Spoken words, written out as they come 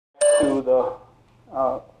to the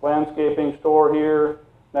landscaping store here,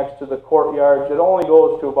 next to the courtyards. It only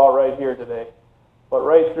goes to about right here today. But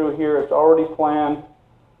right through here, it's already planned.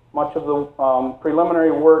 Much of the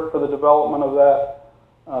preliminary work for the development of that,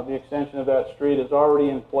 the extension of that street is already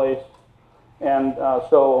in place. And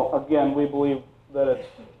so, again, we believe that it's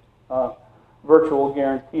a virtual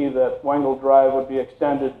guarantee that Wengel Drive would be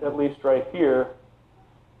extended at least right here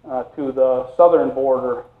to the southern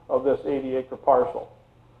border of this 80-acre parcel.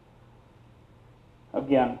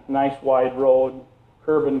 Again, nice wide road,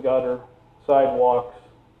 curb and gutter, sidewalks,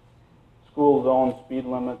 school zones, speed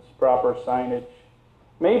limits, proper signage,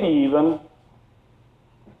 maybe even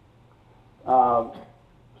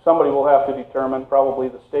somebody will have to determine, probably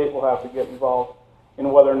the state will have to get involved in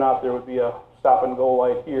whether or not there would be a stop and go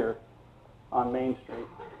light here on Main Street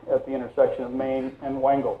at the intersection of Main and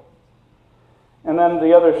Wengel. And then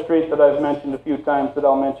the other street that I've mentioned a few times that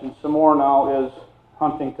I'll mention some more now is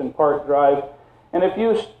Huntington Park Drive. And if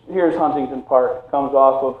you, here's Huntington Park, comes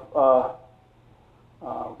off of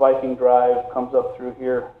Viking Drive, comes up through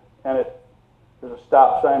here, and there's a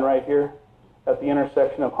stop sign right here at the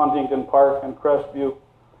intersection of Huntington Park and Crestview,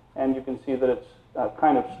 and you can see that it's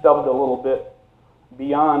kind of stubbed a little bit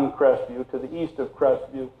beyond Crestview, to the east of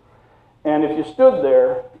Crestview. And if you stood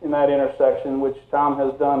there in that intersection, which Tom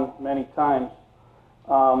has done many times,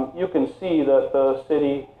 you can see that the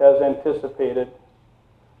city has anticipated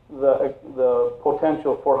the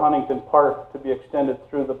potential for Huntington Park to be extended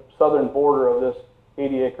through the southern border of this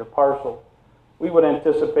 80-acre parcel. We would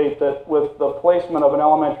anticipate that with the placement of an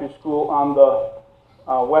elementary school on the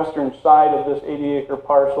western side of this 80-acre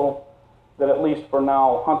parcel, that at least for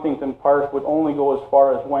now, Huntington Park would only go as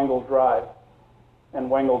far as Wengel Drive, and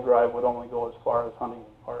Wengel Drive would only go as far as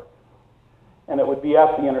Huntington Park. And it would be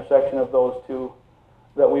at the intersection of those two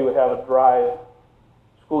that we would have a drive,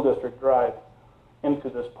 school district drive, into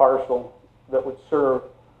this parcel that would serve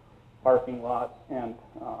parking lot and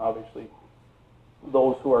obviously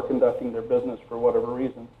those who are conducting their business for whatever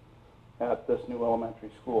reason at this new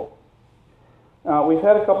elementary school. We've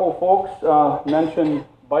had a couple of folks mention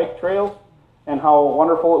bike trails and how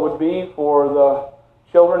wonderful it would be for the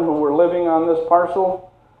children who were living on this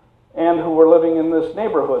parcel and who were living in this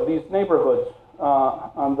neighborhood, these neighborhoods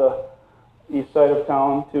on the east side of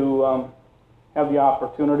town, to have the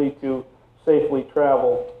opportunity to safely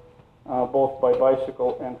travel both by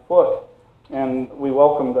bicycle and foot, and we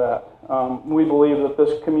welcome that. We believe that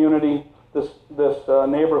this community, this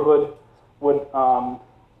neighborhood would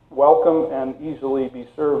welcome and easily be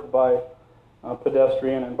served by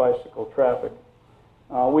pedestrian and bicycle traffic.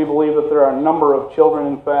 We believe that there are a number of children,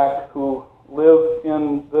 in fact, who live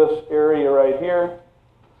in this area right here,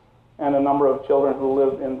 and a number of children who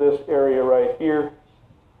live in this area right here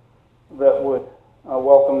that would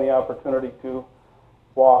welcome the opportunity to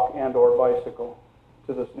walk and or bicycle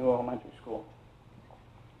to this new elementary school.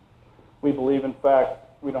 We believe, in fact,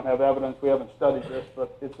 we don't have evidence, we haven't studied this,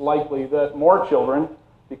 but it's likely that more children,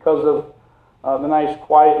 because of the nice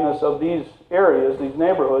quietness of these areas, these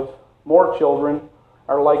neighborhoods, more children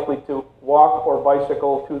are likely to walk or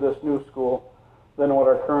bicycle to this new school than what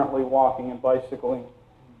are currently walking and bicycling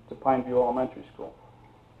to Pineview Elementary School.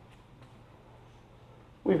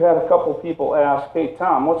 We've had a couple people ask, hey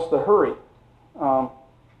Tom, what's the hurry?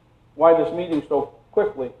 Why this meeting so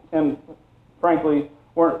quickly? And frankly,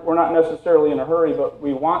 we're not necessarily in a hurry, but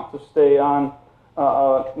we want to stay on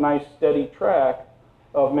a nice steady track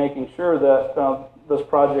of making sure that this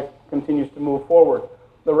project continues to move forward.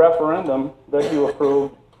 The referendum that you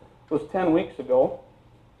approved was 10 weeks ago,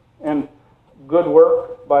 and good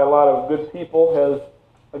work by a lot of good people has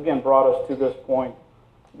again brought us to this point.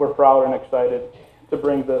 We're proud and excited to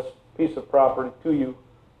bring this piece of property to you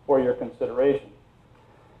for your consideration.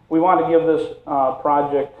 We want to give this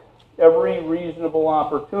project every reasonable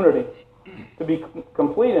opportunity to be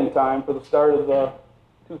complete in time for the start of the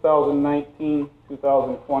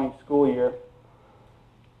 2019-2020 school year,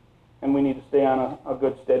 and we need to stay on a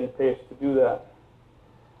good steady pace to do that.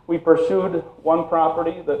 We pursued one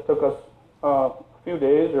property that took us a few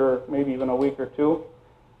days or maybe even a week or two,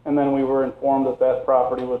 and then we were informed that that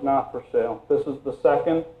property was not for sale. This is the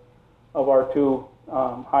second of our two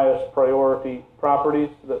highest priority properties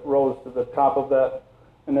that rose to the top of that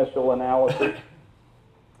initial analysis.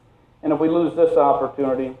 And if we lose this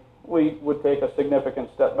opportunity, we would take a significant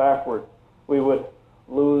step backward. We would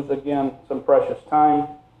lose, again, some precious time.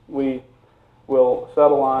 We will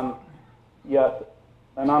settle on yet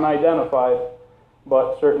an unidentified,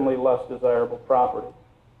 but certainly less desirable property.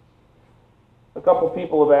 A couple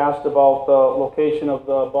people have asked about the location of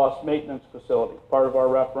the bus maintenance facility. Part of our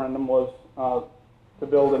referendum was to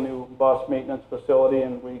build a new bus maintenance facility,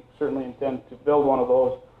 and we certainly intend to build one of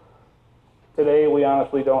those. Today, we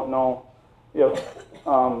honestly don't know if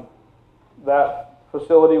that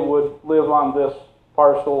facility would live on this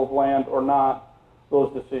parcel of land or not.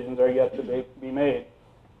 Those decisions are yet to be made.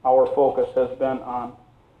 Our focus has been on,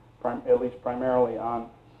 at least primarily on,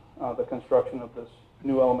 the construction of this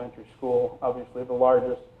new elementary school, obviously the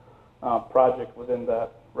largest project within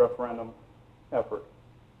that referendum effort.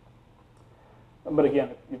 But again,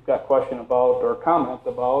 if you've got a question about, or comment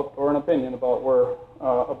about, or an opinion about where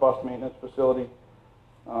a bus maintenance facility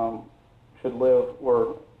should live,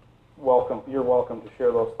 you're welcome to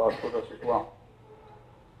share those thoughts with us as well.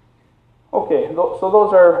 Okay, so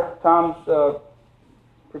those are Tom's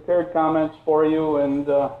prepared comments for you, and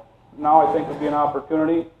now I think would be an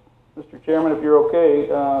opportunity, Mr. Chairman, if you're okay,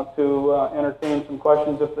 to entertain some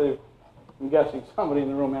questions. I'm guessing somebody in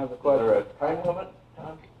the room has a question. Is there a time limit,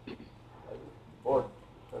 Tom? Board,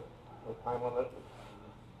 no time limit?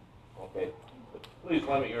 Okay. But please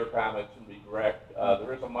limit your comments and be direct.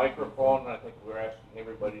 There is a microphone, and I think we're asking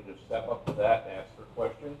everybody to step up to that and ask their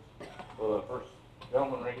questions. So the first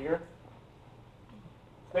gentleman right here.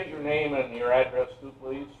 State your name and your address too,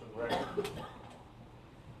 please, for the record.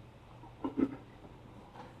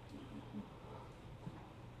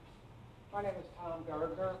 My name is Tom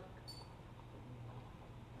Gardner.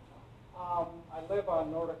 I live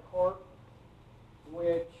on Nordic Court,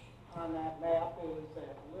 which on that map is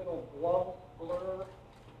that little blur.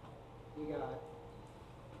 You got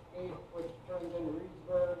H, which turns into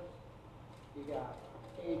Reedsburg. You got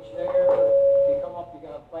H there. You come up, you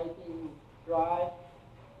got Viking Drive.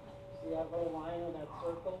 See that little line in that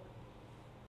circle?